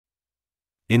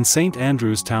In St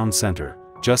Andrews Town Centre,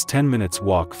 just 10 minutes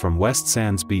walk from West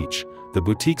Sands Beach, the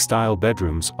boutique-style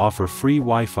bedrooms offer free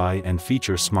Wi-Fi and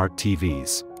feature smart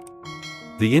TVs.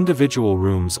 The individual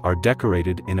rooms are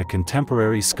decorated in a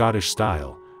contemporary Scottish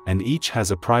style, and each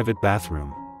has a private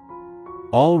bathroom.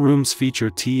 All rooms feature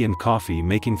tea and coffee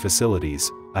making facilities,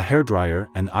 a hairdryer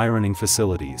and ironing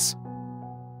facilities.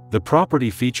 The property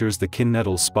features the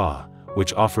Kinnettles Spa,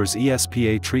 which offers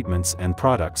ESPA treatments and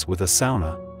products with a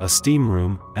sauna, a steam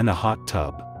room, and a hot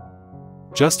tub.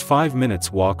 Just 5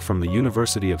 minutes walk from the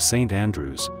University of St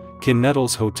Andrews,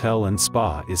 Kinnettles Hotel and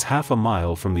Spa is half a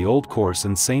mile from the Old Course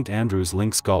and St Andrews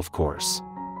Links Golf Course.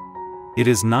 It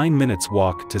is 9 minutes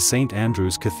walk to St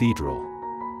Andrews Cathedral.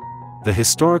 The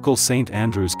historical St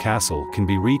Andrews Castle can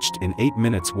be reached in 8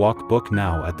 minutes walk. Book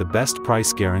now at the best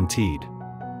price guaranteed.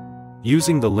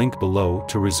 Using the link below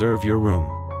to reserve your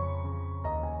room.